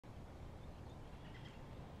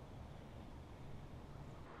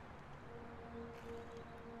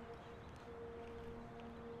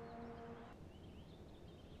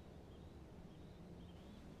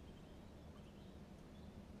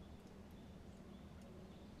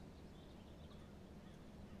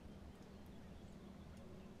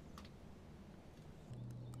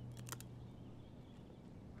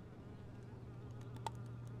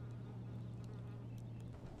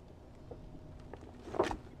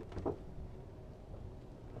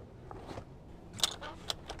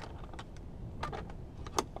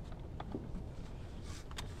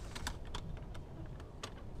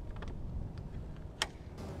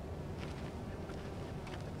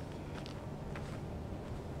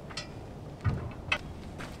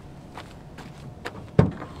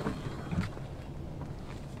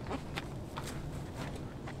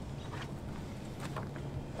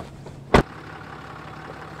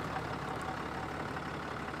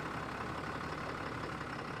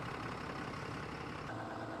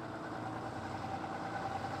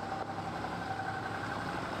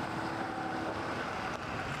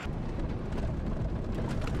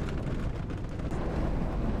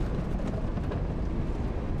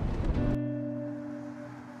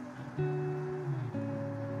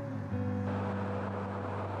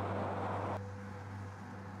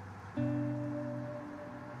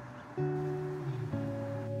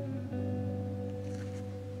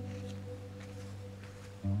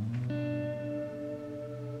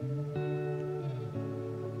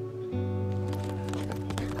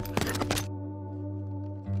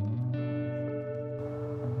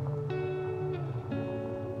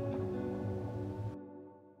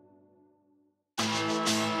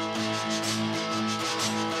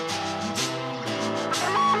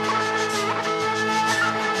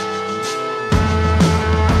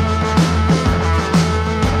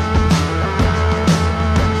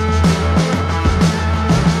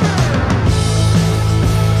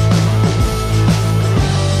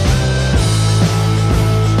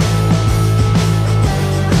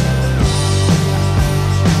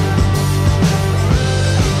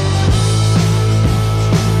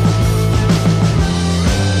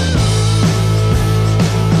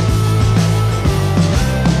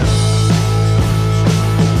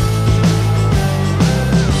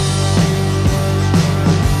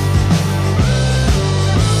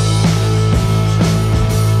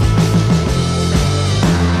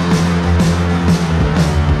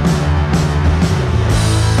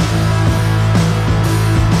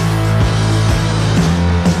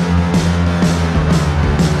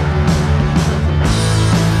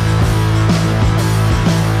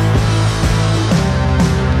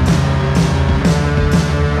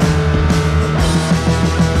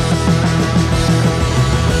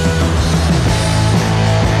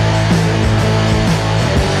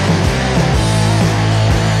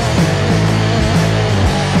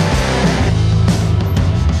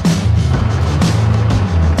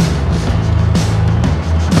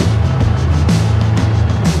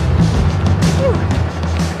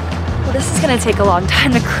This is gonna take a long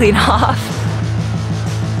time to clean off.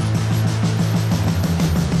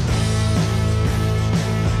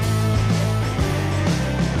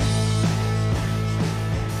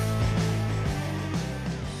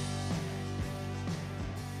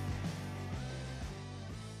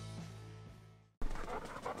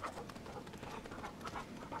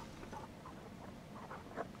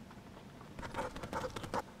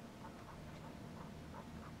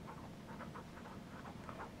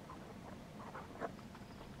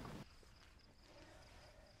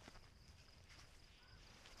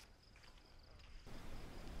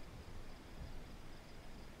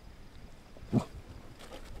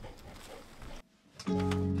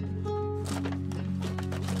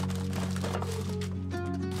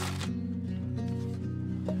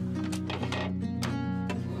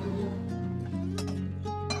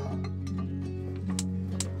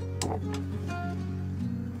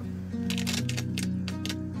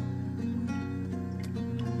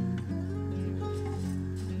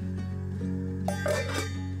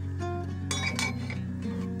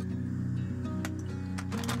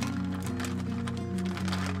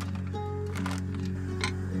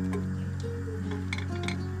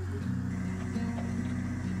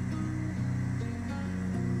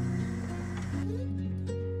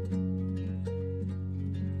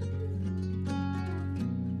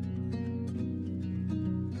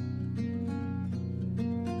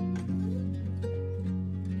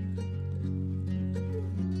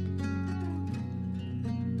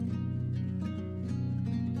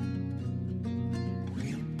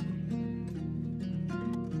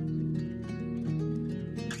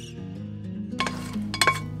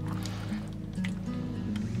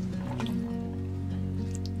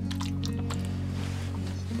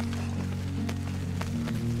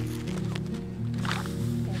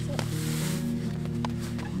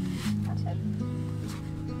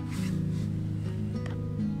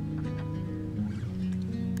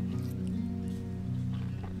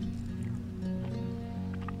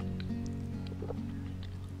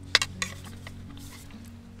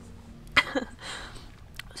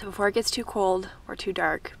 So before it gets too cold or too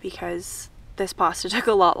dark, because this pasta took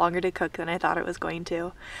a lot longer to cook than I thought it was going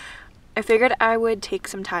to, I figured I would take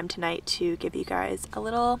some time tonight to give you guys a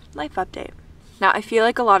little life update. Now, I feel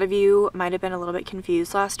like a lot of you might have been a little bit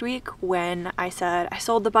confused last week when I said I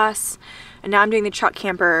sold the bus and now I'm doing the truck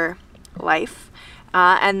camper life.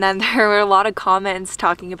 And then there were a lot of comments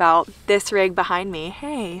talking about this rig behind me.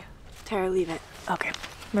 Hey, Tara, leave it. Okay,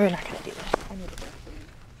 we're not gonna do this. I need to go.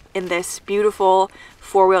 In this beautiful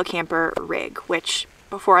four-wheel camper rig, which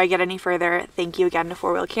before I get any further, thank you again to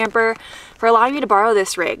Four Wheel Camper for allowing me to borrow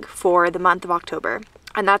this rig for the month of October.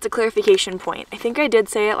 And that's a clarification point. I think I did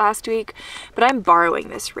say it last week, but I'm borrowing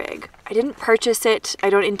this rig. I didn't purchase it. I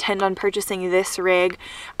don't intend on purchasing this rig.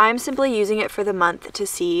 I'm simply using it for the month to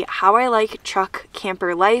see how I like truck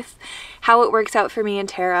camper life, how it works out for me and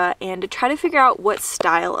Tara, and to try to figure out what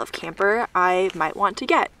style of camper I might want to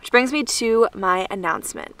get. Which brings me to my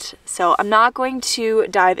announcement. So I'm not going to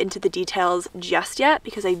dive into the details just yet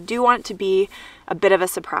because I do want it to be a bit of a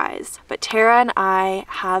surprise. But Tara and I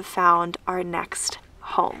have found our next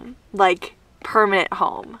home, like permanent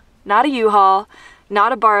home. Not a U-Haul,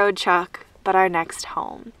 not a borrowed truck, but our next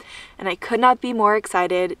home. And I could not be more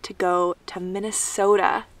excited to go to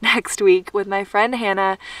Minnesota next week with my friend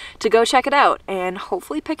Hannah to go check it out and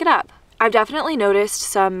hopefully pick it up. I've definitely noticed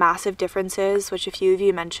some massive differences, which a few of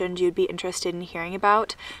you mentioned you'd be interested in hearing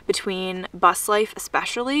about, between bus life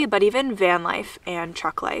especially, but even van life and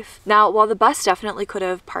truck life. Now, while the bus definitely could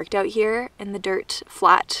have parked out here in the dirt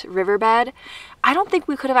flat riverbed, I don't think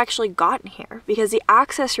we could have actually gotten here because the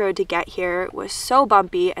access road to get here was so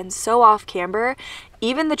bumpy and so off camber,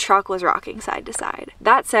 even the truck was rocking side to side.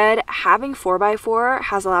 That said, having 4x4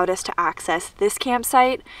 has allowed us to access this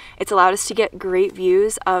campsite. It's allowed us to get great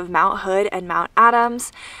views of Mount Hood and Mount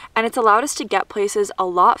Adams, and it's allowed us to get places a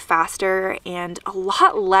lot faster and a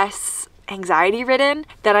lot less anxiety ridden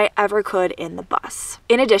than I ever could in the bus.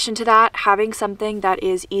 In addition to that, having something that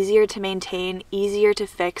is easier to maintain, easier to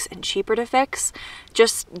fix, and cheaper to fix,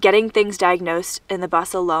 just getting things diagnosed in the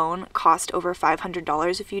bus alone cost over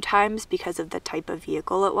 $500 a few times because of the type of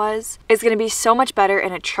vehicle it was. It's going to be so much better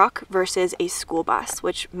in a truck versus a school bus,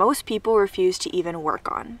 which most people refuse to even work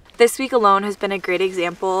on. This week alone has been a great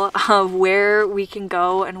example of where we can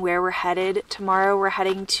go and where we're headed. Tomorrow we're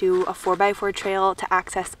heading to a 4x4 trail to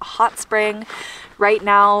access a hot spring. Right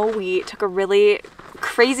now we took a really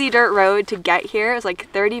crazy dirt road to get here. It was like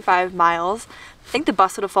 35 miles. I think the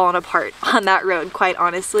bus would have fallen apart on that road, quite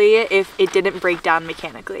honestly, if it didn't break down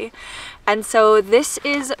mechanically. And so this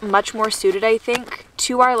is much more suited, I think,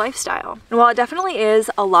 to our lifestyle. And while it definitely is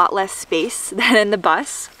a lot less space than in the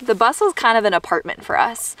bus was kind of an apartment for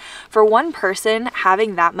us. For one person,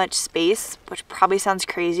 having that much space, which probably sounds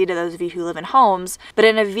crazy to those of you who live in homes, but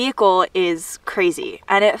in a vehicle is crazy.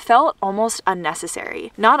 And it felt almost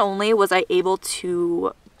unnecessary. Not only was I able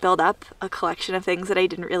to build up a collection of things that I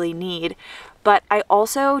didn't really need, but I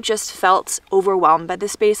also just felt overwhelmed by the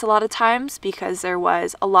space a lot of times because there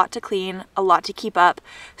was a lot to clean, a lot to keep up,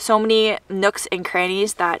 so many nooks and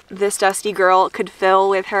crannies that this dusty girl could fill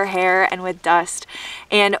with her hair and with dust,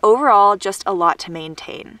 and overall just a lot to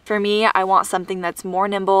maintain. For me, I want something that's more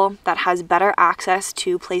nimble, that has better access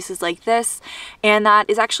to places like this, and that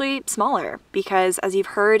is actually smaller because, as you've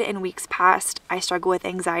heard in weeks past, I struggle with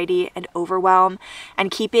anxiety and overwhelm,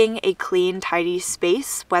 and keeping a clean, tidy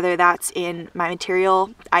space, whether that's in my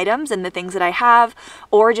material items and the things that I have,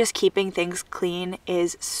 or just keeping things clean,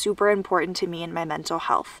 is super important to me and my mental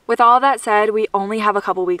health. With all that said, we only have a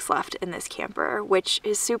couple weeks left in this camper, which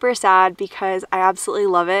is super sad because I absolutely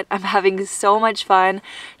love it. I'm having so much fun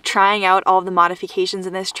trying out all of the modifications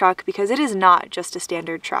in this truck because it is not just a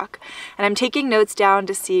standard truck. And I'm taking notes down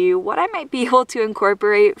to see what I might be able to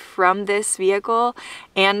incorporate from this vehicle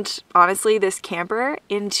and honestly this camper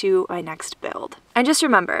into my next build. And just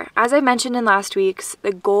remember, as I mentioned in last week's,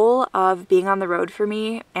 the goal of being on the road for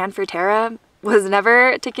me and for Tara was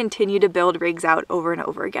never to continue to build rigs out over and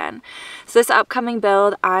over again. So this upcoming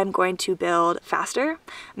build, I'm going to build faster.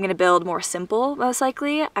 I'm going to build more simple, most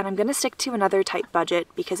likely, and I'm going to stick to another tight budget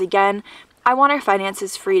because, again, I want our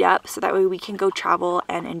finances freed up so that way we can go travel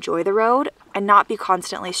and enjoy the road and not be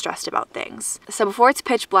constantly stressed about things. So before it's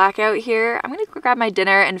pitch black out here, I'm gonna go grab my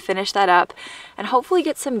dinner and finish that up and hopefully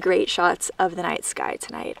get some great shots of the night sky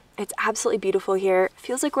tonight. It's absolutely beautiful here. It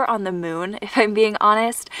feels like we're on the moon, if I'm being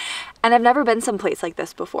honest. And I've never been someplace like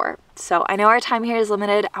this before. So I know our time here is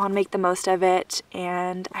limited. I want to make the most of it.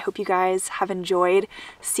 And I hope you guys have enjoyed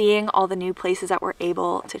seeing all the new places that we're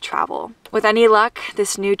able to travel. With any luck,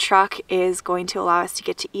 this new truck is going to allow us to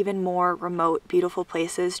get to even more remote, beautiful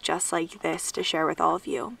places just like this to share with all of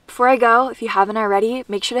you. Before I go, if you haven't already,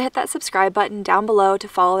 make sure to hit that subscribe button down below to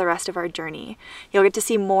follow the rest of our journey. You'll get to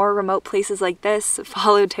see more remote places like this,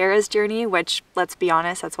 follow Tara's journey, which, let's be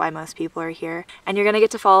honest, that's why most people are here. And you're gonna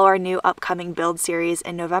get to follow our new upcoming build series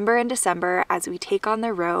in November and December as we take on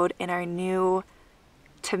the road in our new,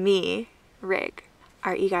 to me, rig.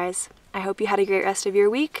 Alright, you guys, I hope you had a great rest of your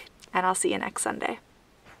week, and I'll see you next Sunday.